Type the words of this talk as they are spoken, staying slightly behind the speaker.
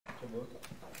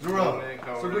Zura,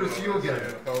 so good to see you again.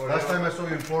 Last time I saw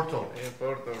you in Porto. In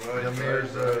Porto, right. The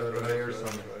mayor's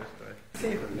summit.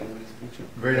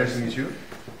 Very nice to meet you.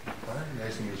 Hi,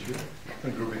 nice to meet you.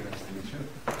 Groovy, nice to meet you.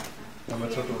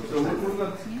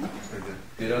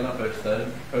 Tirana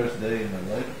first day in my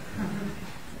life.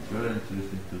 Very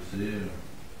interesting to see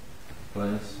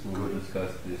plans we will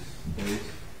discuss this days.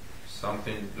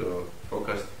 Something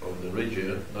focused on the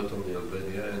region, not only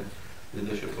Albania, and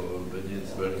leadership of Albania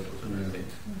is very important, I think.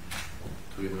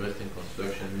 To invest in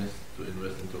construction means to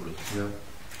invest in tourism. Yeah.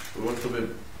 We want to be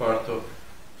part of,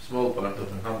 small part of,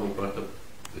 a humble part of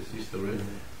this history.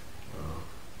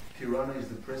 Tirana is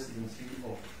the presidency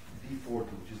of B40,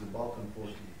 which is the Balkan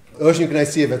 40. Është një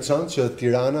kënaqësi e veçantë që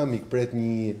Tirana mikpret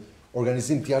një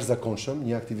organizim të jashtëzakonshëm,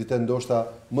 një aktivitet ndoshta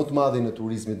më të madh në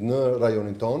turizmit në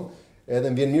rajonin tonë.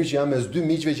 Edhe më vjen mirë që jam mes dy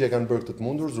miqve që e kanë bërë këtë të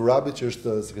mundur, Zurabit që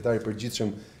është sekretari i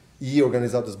përgjithshëm i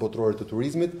Organizatës Botërore të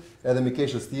Turizmit, edhe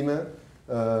mikeshës time,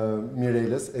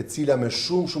 Mireles, e cila me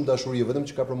shumë dashuri vetëm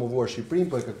që ka promovuar Shqipërinë,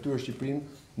 po e ka kthyer Shqipërinë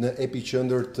në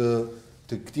epicentër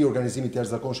të këtij organizimi të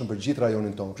jashtëzakonshëm për gjithë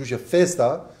rajonin tonë. Kështu që festa,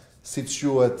 siç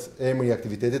quhet emri i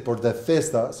aktivitetit, por dhe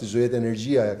festa, siç do jetë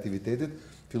energjia e aktivitetit,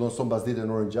 fillon son pas ditën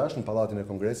në orën 6 në Pallatin e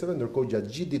Kongreseve, ndërkohë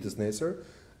gjatë gjithë ditës nesër,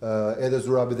 edhe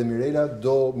Zurabi dhe Mirela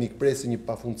do mikpresin një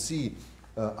pafundësi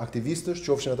aktivistësh,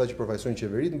 qofshin ata që përfaqësojnë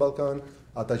qeveritë në Ballkan,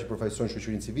 ata që përfaqësojnë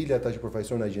shoqërinë civile, ata që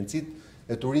përfaqësojnë agjencitë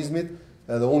e turizmit,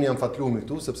 edhe unë jam fatlumi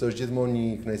këtu sepse është gjithmonë një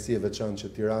kënaqësi e veçantë që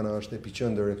Tirana është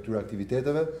epiqendër e këtyre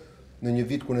aktiviteteve. Në një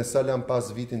vit ku ne salam pas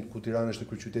vitin ku Tirana është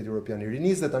kryeqyteti evropian i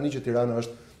rinisë dhe tani që Tirana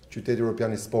është qyteti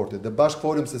evropian i sportit. Dhe bashkë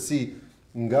folim se si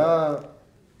nga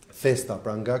festa,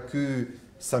 pra nga ky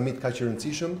summit kaq i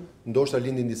rëndësishëm, ndoshta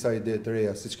lindin disa ide të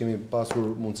reja, siç kemi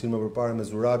pasur mundësinë më përpara me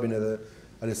Zurabin edhe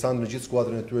Alessandrën, gjithë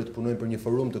skuadrën e tyre të punojnë për një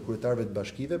forum të kryetarëve të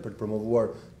bashkive për të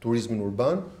promovuar turizmin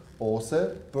urban ose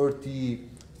për t'i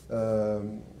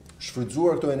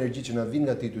shfrytzuar këto energji që na vijnë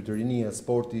nga tituj të rinia,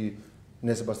 sporti,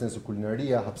 nesër pas nesër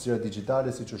kulinaria, hapësira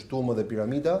digjitale siç është Tumo dhe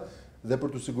Piramida, dhe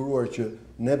për të siguruar që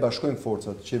ne bashkojmë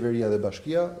forcat, qeveria dhe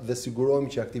bashkia dhe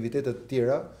sigurohemi që aktivitetet të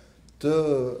tjera të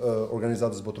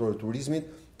Organizatës Botërore të Turizmit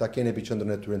ta kenë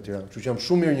epicendrën e tyre në Tiranë. Kështu që jam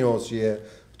shumë mirënjohës që je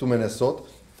këtu me ne sot.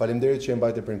 Faleminderit që e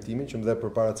mbajtë premtimin, që më dhe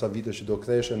përpara ca vitesh që do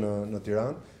ktheheshe në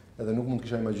Tiranë, edhe nuk mund të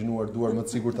kisha imagjinuar duar më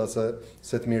të sigurta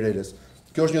se të Mireles.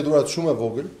 Kjo është një dhuratë shumë e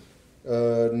vogël.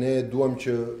 Ne duam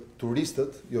që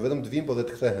turistët jo vetëm të vinë, por dhe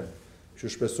të kthehen.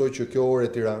 Që shpresoj që kjo orë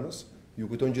e Tiranës ju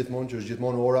kujton gjithmonë që është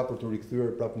gjithmonë ora për të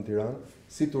rikthyer prapë në Tiranë,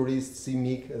 si turist, si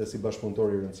mik edhe si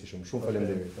bashkëpunëtor i rëndësishëm. Shumë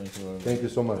faleminderit. Thank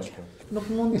you so much. Nuk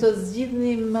mund të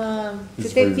zgjidhnim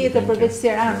qytet tjetër përveç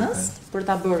Tiranës për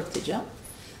ta bërë këtë gjë,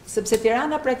 sepse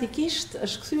Tirana praktikisht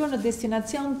është kthyer në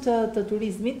destinacion të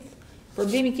turizmit.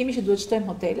 Problemi kemi që duhet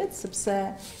shtojmë hotelet, sepse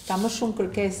ka më shumë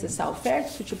kërkesë se sa ofertë,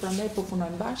 kështu që prandaj po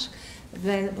punojmë bashkë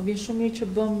dhe më vjen shumë mirë që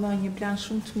bëm një plan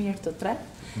shumë të mirë të tretë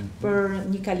për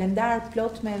një kalendar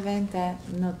plot me evente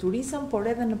në turizëm, por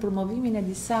edhe në promovimin e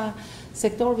disa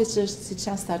sektorëve siç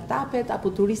janë startupet,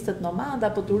 apo turistët nomad,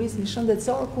 apo turizmi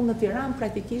shëndetësor, ku në Tiranë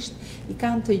praktikisht i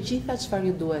kanë të gjitha çfarë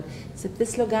ju duhet. Sepse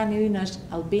slogani ynë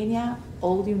është Albania,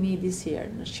 all you need is here.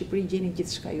 Në Shqipëri gjeni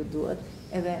gjithçka ju duhet,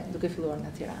 edhe duke filluar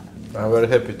nga Tirana. I'm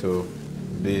very happy to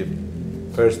be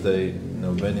first day in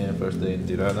Albania, first day in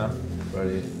Tirana.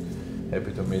 Very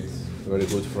happy to meet very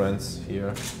good friends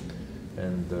here.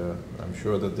 And I'm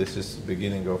sure that this is the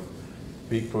beginning of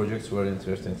big projects, very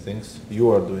interesting things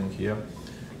you are doing here.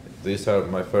 These are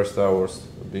my first hours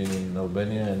being in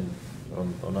Albania, and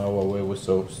on our way we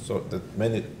saw that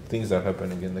many things are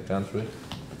happening in the country.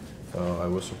 I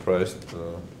was surprised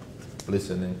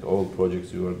listening to all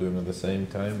projects you are doing at the same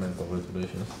time, and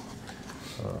congratulations.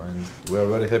 And we are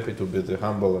very happy to be the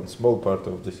humble and small part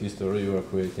of this history you are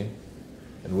creating,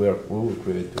 and we will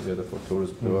create together for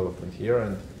tourism development here.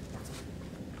 And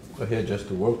we're here just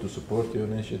to work, to support your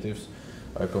initiatives.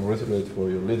 I congratulate for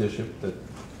your leadership that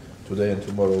today and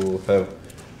tomorrow we will have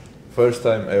first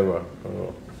time ever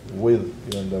with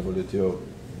UNWTO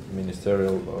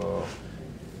ministerial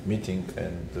meeting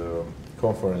and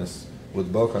conference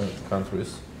with Balkan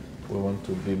countries. We want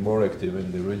to be more active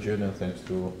in the region, and thanks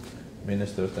to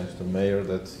ministers, thanks to mayor,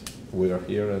 that we are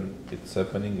here and it's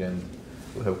happening, and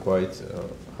we have quite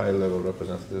high level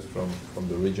representatives from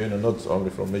the region, and not only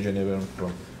from region, even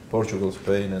from Portugal,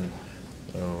 Spain, and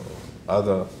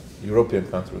other European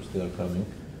countries. They are coming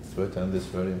to attend this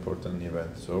very important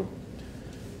event. So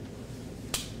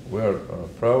we are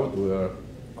proud, we are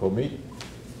committed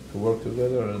to work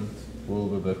together, and we will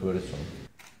be back very soon.